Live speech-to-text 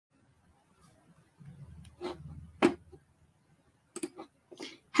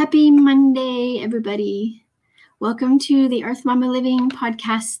Happy Monday, everybody. Welcome to the Earth Momma Living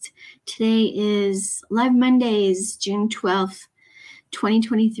podcast. Today is Live Mondays, June 12th,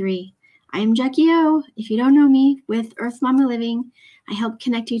 2023. I am Jackie O. If you don't know me, with Earth Momma Living, I help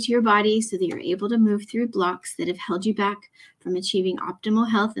connect you to your body so that you're able to move through blocks that have held you back from achieving optimal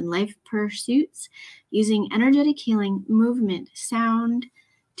health and life pursuits using energetic healing, movement, sound,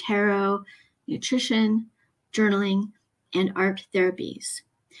 tarot, nutrition, journaling, and art therapies.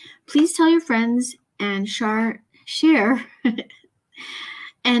 Please tell your friends and share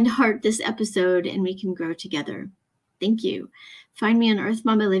and heart this episode, and we can grow together. Thank you. Find me on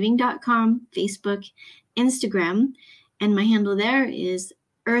earthmommaliving.com, Facebook, Instagram, and my handle there is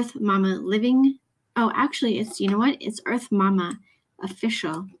Earth Momma Living. Oh, actually, it's Earth Momma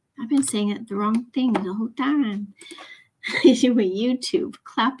Official. I've been saying it the wrong thing the whole time. YouTube,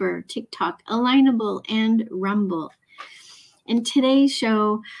 Clapper, TikTok, Alignable, and Rumble. In today's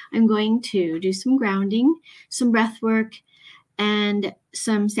show, I'm going to do some grounding, some breath work, and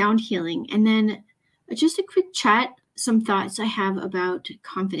some sound healing. And then just a quick chat, some thoughts I have about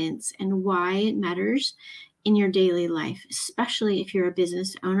confidence and why it matters in your daily life, especially if you're a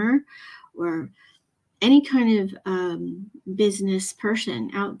business owner or any kind of business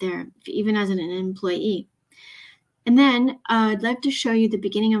person out there, even as an employee. And then I'd love to show you the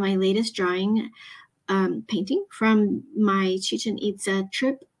beginning of my latest drawing painting from my Chichen Itza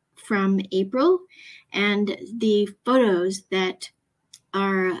trip from April, and the photos that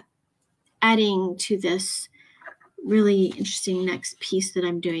are adding to this really interesting next piece that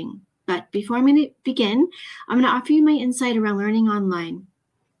I'm doing. But before I'm going to begin, I'm going to offer you my insight around learning online.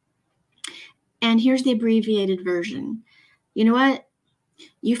 And here's the abbreviated version. You know what?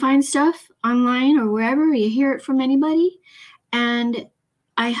 You find stuff online or wherever, you hear it from anybody, and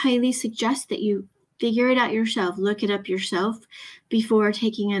I highly suggest that you figure it out yourself, look it up yourself before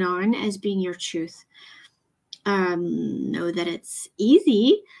taking it on as being your truth. Know that it's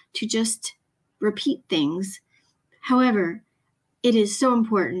easy to just repeat things. However, it is so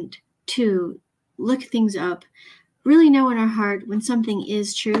important to look things up, really know in our heart when something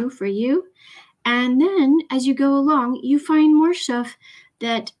is true for you. And then as you go along, you find more stuff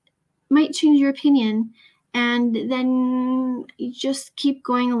that might change your opinion. And then you just keep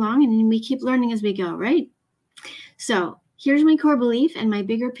going along and we keep learning as we go, right? So here's my core belief and my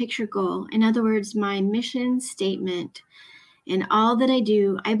bigger picture goal. In other words, my mission statement. In all that I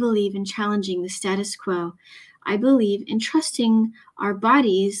do, I believe in challenging the status quo. I believe in trusting our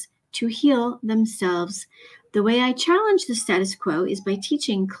bodies to heal themselves. The way I challenge the status quo is by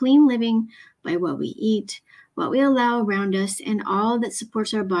teaching clean living by what we eat, what we allow around us, and all that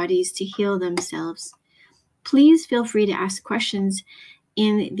supports our bodies to heal themselves. Please feel free to ask questions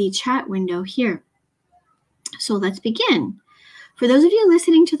in the chat window here. So let's begin. For those of you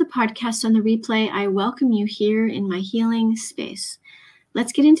listening to the podcast on the replay, I welcome you here in my healing space.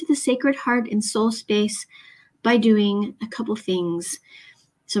 Let's get into the sacred heart and soul space by doing a couple things.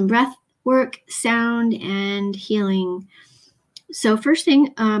 Some breath work, sound, and healing. So first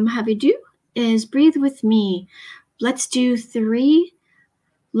thing have you do is breathe with me. Let's do 3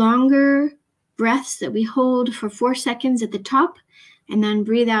 longer breaths that we hold for 4 seconds at the top and then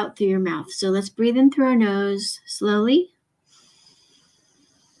breathe out through your mouth. So let's breathe in through our nose slowly.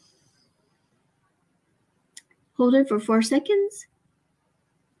 Hold it for 4 seconds.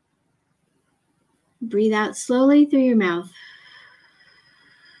 Breathe out slowly through your mouth.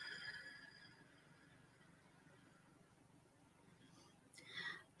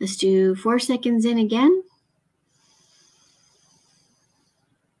 Let's do 4 seconds in again.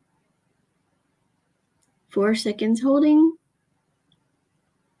 4 seconds holding,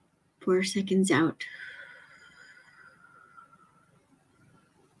 4 seconds out.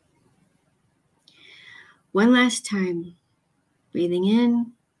 One last time, breathing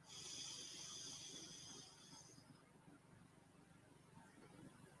in.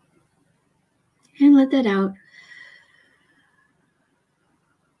 And let that out.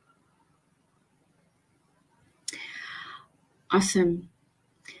 Awesome.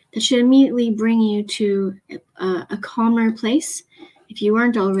 That should immediately bring you to a calmer place if you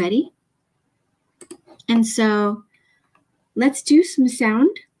weren't already. And so let's do some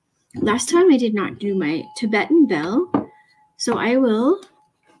sound. Last time I did not do my Tibetan bell, so I will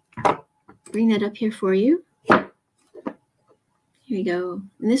bring that up here for you. Here we go.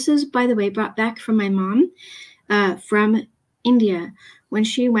 And this is, by the way, brought back from my mom from India when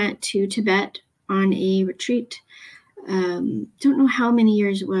she went to Tibet on a retreat. Don't know how many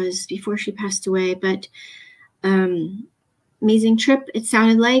years it was before she passed away, but amazing trip it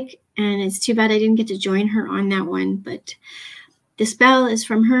sounded like, and it's too bad I didn't get to join her on that one, but This bell is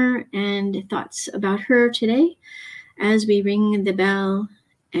from her, and thoughts about her today as we ring the bell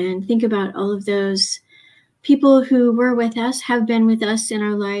and think about all of those people who were with us, have been with us in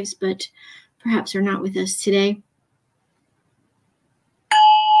our lives, but perhaps are not with us today.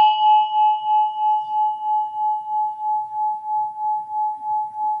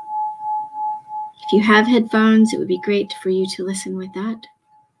 If you have headphones, it would be great for you to listen with that.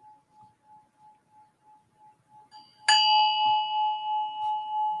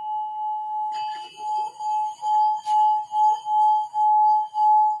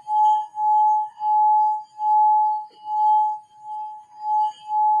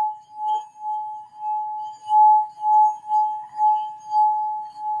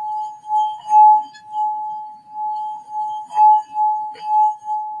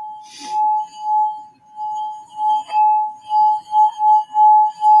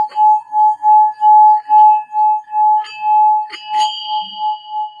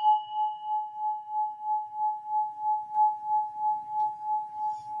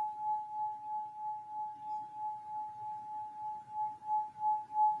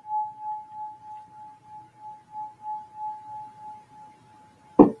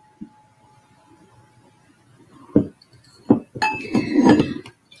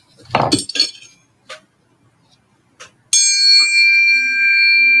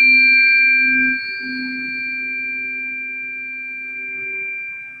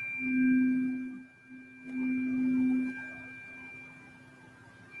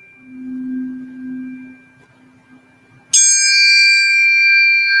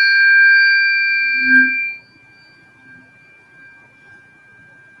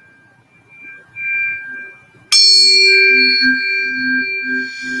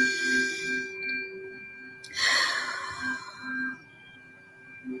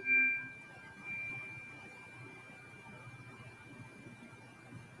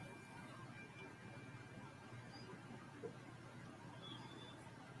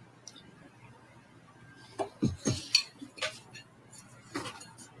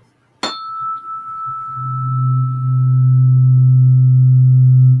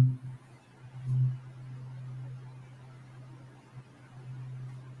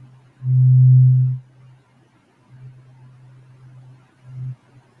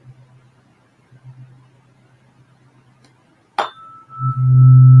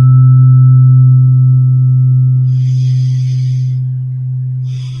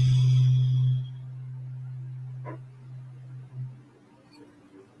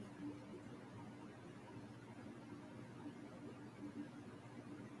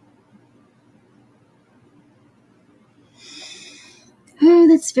 Oh,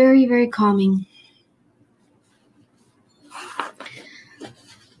 that's very, very calming.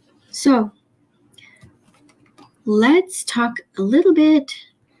 So, let's talk a little bit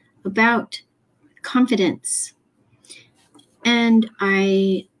about confidence. And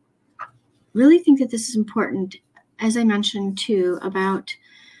I really think that this is important, as I mentioned too, about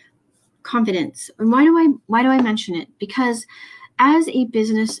confidence. And why do I mention it? Because as a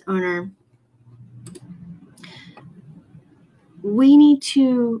business owner, we need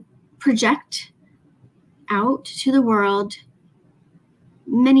to project out to the world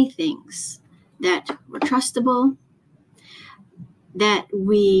many things, that we're trustable, that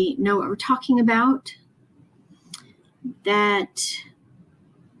we know what we're talking about, that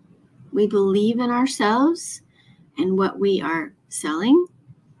we believe in ourselves and what we are selling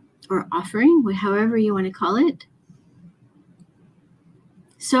or offering, however you want to call it.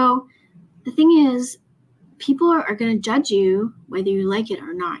 So the thing is, people are going to judge you whether you like it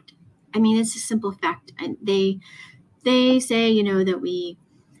or not. I mean, it's a simple fact. And they say, that we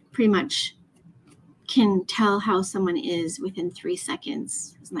pretty much can tell how someone is within 3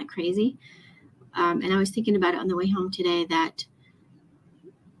 seconds. Isn't that crazy? And I was thinking about it on the way home today, that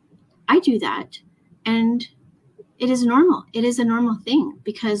I do that, and it is normal. It is a normal thing,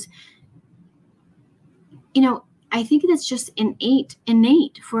 because, I think that's just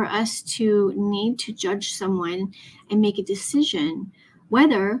innate for us to need to judge someone and make a decision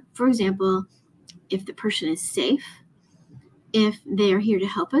whether, for example, if the person is safe, if they are here to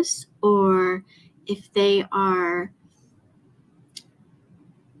help us, or if they are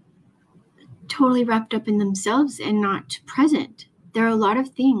totally wrapped up in themselves and not present. There are a lot of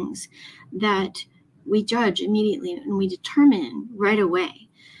things that we judge immediately and we determine right away.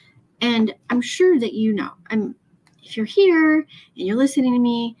 And I'm sure that if you're here and you're listening to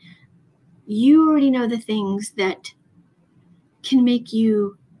me, you already know the things that can make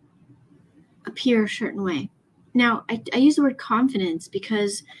you appear a certain way. Now, I use the word confidence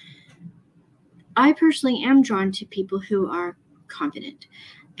because I personally am drawn to people who are confident.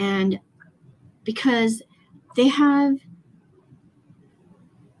 And because they have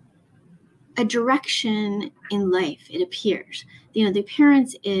a direction in life, it appears. The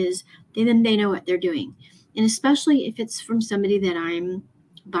appearance is they know what they're doing. And especially if it's from somebody that I'm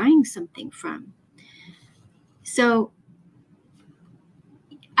buying something from. So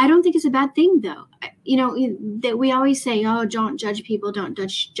I don't think it's a bad thing, though. That we always say, oh, don't judge people, don't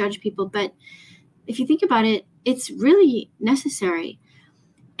judge people. But if you think about it, it's really necessary.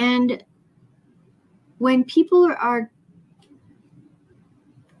 And when people are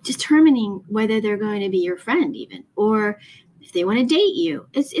determining whether they're going to be your friend even, or if they want to date you,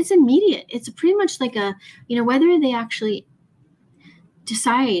 it's immediate. It's pretty much like whether they actually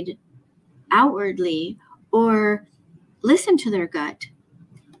decide outwardly or listen to their gut,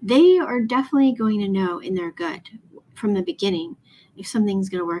 they are definitely going to know in their gut from the beginning if something's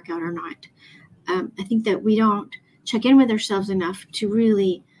going to work out or not. I think that we don't check in with ourselves enough to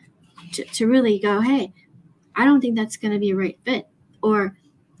really go, hey, I don't think that's going to be a right fit. Or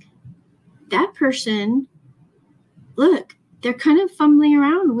that person, look, they're kind of fumbling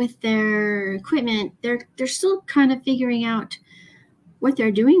around with their equipment. They're still kind of figuring out what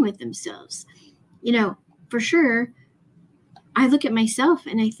they're doing with themselves. For sure, I look at myself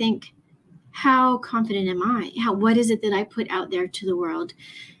and I think, how confident am I? What is it that I put out there to the world?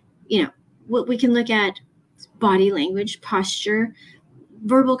 What we can look at body language, posture,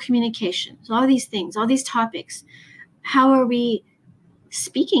 verbal communication, so all these things, all these topics. How are we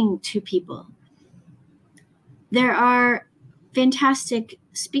speaking to people? There are fantastic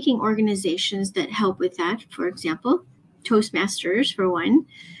speaking organizations that help with that. For example, Toastmasters for one.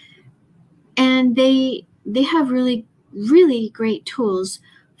 And they have really, really great tools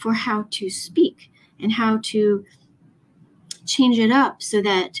for how to speak and how to change it up so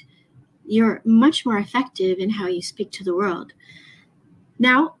that you're much more effective in how you speak to the world.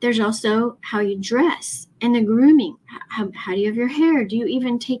 Now, there's also how you dress and the grooming. How do you have your hair? Do you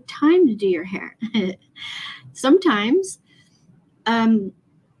even take time to do your hair? Sometimes,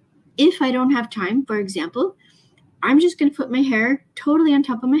 if I don't have time, for example, I'm just going to put my hair totally on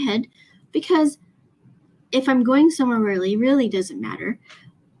top of my head, because if I'm going somewhere where it really doesn't matter,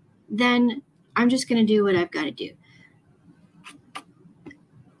 then I'm just going to do what I've got to do.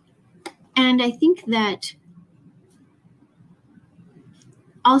 And I think that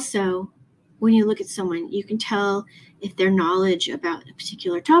also, when you look at someone, you can tell if their knowledge about a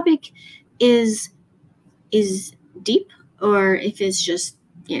particular topic is deep, or if it's just,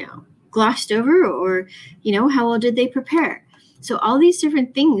 glossed over, or, how well did they prepare? So all these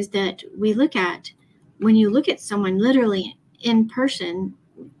different things that we look at when you look at someone literally in person,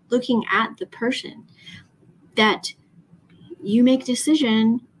 looking at the person, that you make a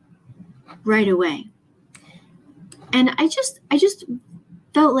decision right away. And I just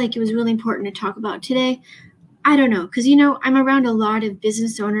felt like it was really important to talk about today. I don't know, because, I'm around a lot of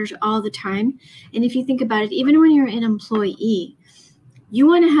business owners all the time. And if you think about it, even when you're an employee, you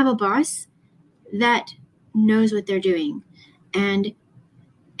want to have a boss that knows what they're doing and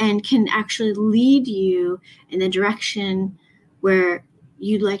can actually lead you in the direction where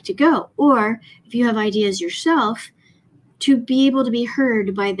you'd like to go. Or if you have ideas yourself, to be able to be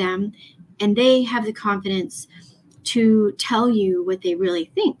heard by them, and they have the confidence to tell you what they really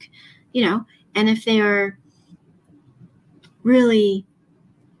think, and if they are really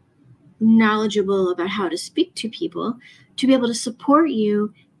knowledgeable about how to speak to people, to be able to support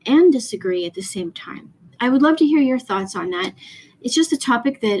you and disagree at the same time. I would love to hear your thoughts on that. It's just a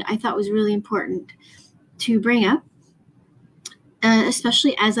topic that I thought was really important to bring up,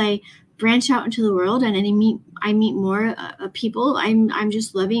 especially as I branch out into the world and I meet more people. I'm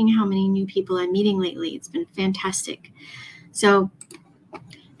just loving how many new people I'm meeting lately. It's been fantastic. So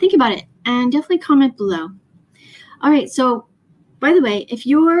think about it and definitely comment below. All right. So by the way, if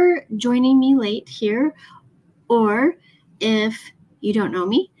you're joining me late here, or if you don't know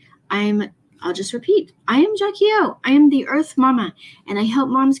me, I'll just repeat. I am Jackie O. I am the Earth Momma, and I help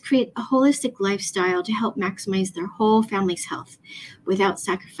moms create a holistic lifestyle to help maximize their whole family's health without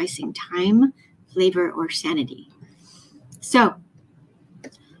sacrificing time, flavor, or sanity. So,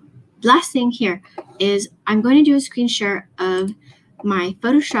 last thing here is I'm going to do a screen share of my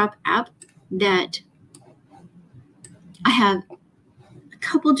Photoshop app that I have a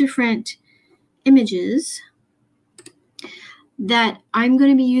couple different images that I'm going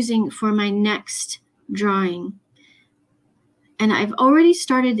to be using for my next drawing. And I've already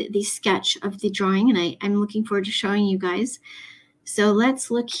started the sketch of the drawing, and I'm looking forward to showing you guys. So let's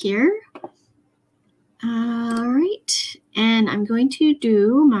look here. All right. And I'm going to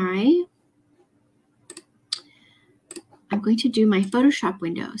do my I'm going to do my Photoshop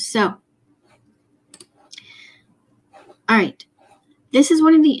window. So, all right, this is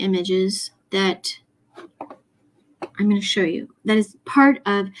one of the images that I'm going to show you. That is part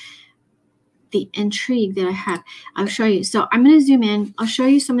of the intrigue that I have. I'll show you. So I'm going to zoom in. I'll show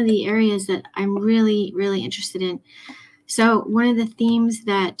you some of the areas that I'm really, really interested in. So one of the themes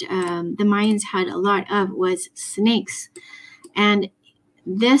that the Mayans had a lot of was snakes. And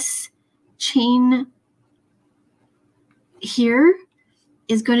this chain here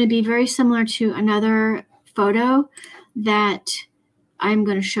is going to be very similar to another photo that I'm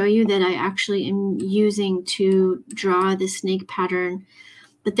going to show you that I actually am using to draw the snake pattern.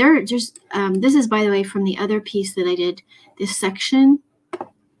 But they're just, this is, by the way, from the other piece that I did, this section.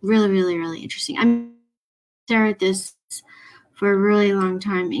 Really, really, really interesting. I'm going to stare at this for a really long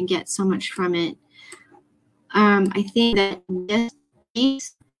time and get so much from it. I think that this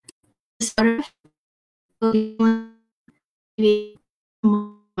piece, this photograph, will be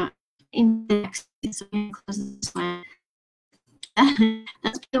in the next, so I'm going to close this one.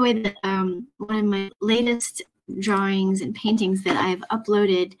 That's the way that one of my latest drawings and paintings that I've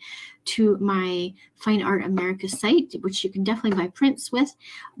uploaded to my Fine Art America site, which you can definitely buy prints with,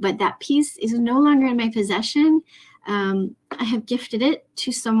 but that piece is no longer in my possession. I have gifted it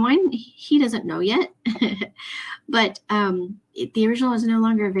to someone. He doesn't know yet, but the original is no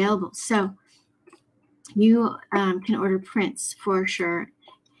longer available. So you can order prints for sure,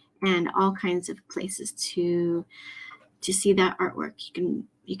 and all kinds of places to see that artwork.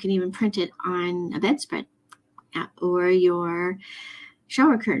 You can even print it on a bedspread or your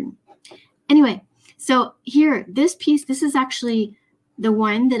shower curtain. Anyway, so here, this piece, this is actually the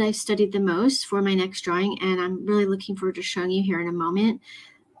one that I've studied the most for my next drawing, and I'm really looking forward to showing you here in a moment.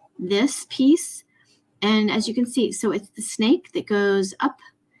 This piece, and as you can see, so it's the snake that goes up,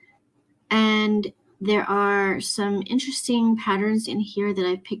 and there are some interesting patterns in here that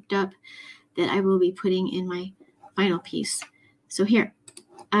I've picked up that I will be putting in my final piece. So here,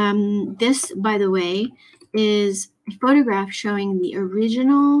 this, by the way, is a photograph showing the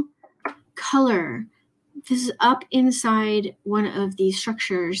original color. This is up inside one of the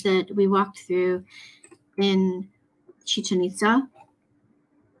structures that we walked through in Chichen Itza.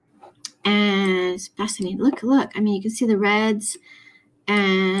 And it's fascinating. Look. I mean, you can see the reds,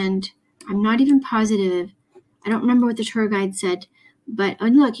 and I'm not even positive. I don't remember what the tour guide said, but oh,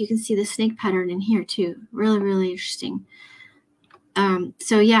 look, you can see the snake pattern in here too. Really, really interesting.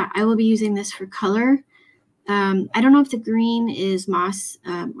 So yeah, I will be using this for color. I don't know if the green is moss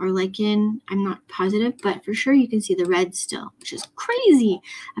or lichen. I'm not positive, but for sure you can see the red still, which is crazy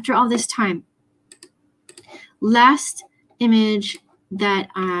after all this time. Last image that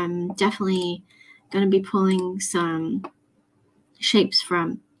I'm definitely going to be pulling some shapes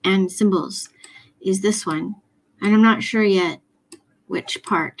from and symbols is this one. And I'm not sure yet which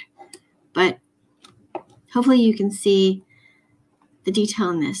part, but hopefully you can see the detail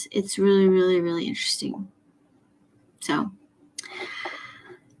in this. It's really, really, really interesting. So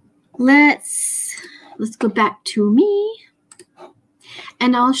let's go back to me,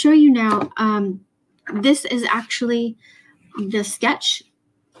 and I'll show you now. This is actually the sketch.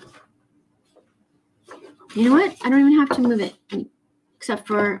 You know what? I don't even have to move it except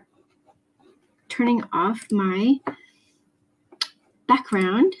for turning off my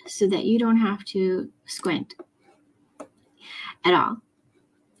background so that you don't have to squint at all.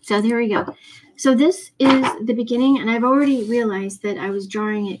 So there we go. So this is the beginning, and I've already realized that I was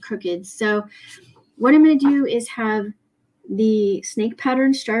drawing it crooked. So what I'm going to do is have the snake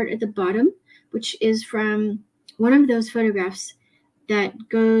pattern start at the bottom, which is from one of those photographs that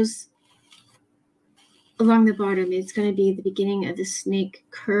goes along the bottom. It's going to be the beginning of the snake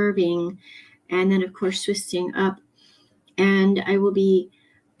curving, and then of course twisting up. And I will be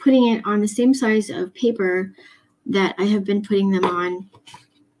putting it on the same size of paper that I have been putting them on.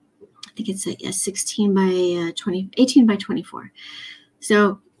 I think it's a 16 by 20, 18 by 24.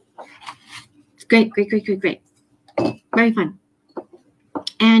 So it's great. Very fun.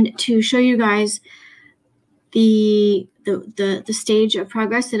 And to show you guys the stage of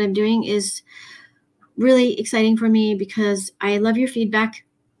progress that I'm doing is really exciting for me because I love your feedback.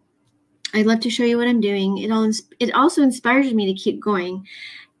 I love to show you what I'm doing. It also inspires me to keep going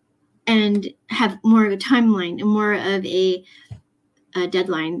and have more of a timeline and more of a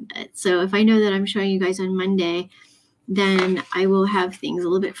deadline. So if I know that I'm showing you guys on Monday, then I will have things a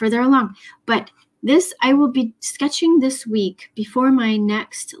little bit further along. But this, I will be sketching this week before my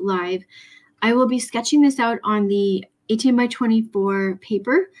next live. I will be sketching this out on the 18 by 24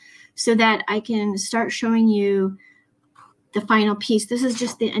 paper so that I can start showing you the final piece. This is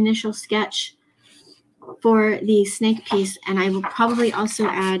just the initial sketch for the snake piece, and I will probably also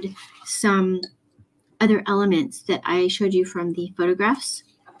add some other elements that I showed you from the photographs.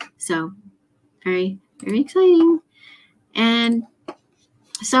 So very, very exciting. And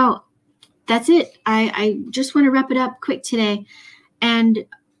so that's it. I just want to wrap it up quick today. And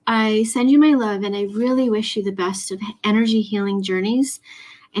I send you my love, and I really wish you the best of energy healing journeys.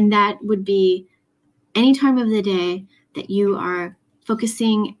 And that would be any time of the day that you are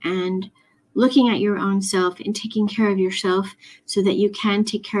focusing and looking at your own self and taking care of yourself so that you can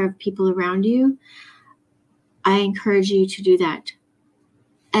take care of people around you. I encourage you to do that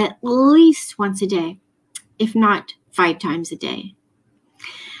at least once a day, if not 5 times a day.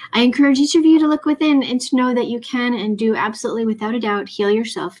 I encourage each of you to look within and to know that you can and do absolutely without a doubt heal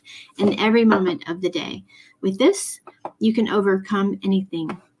yourself in every moment of the day. With this, you can overcome anything.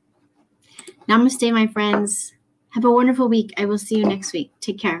 Namaste, my friends. Have a wonderful week. I will see you next week.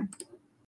 Take care.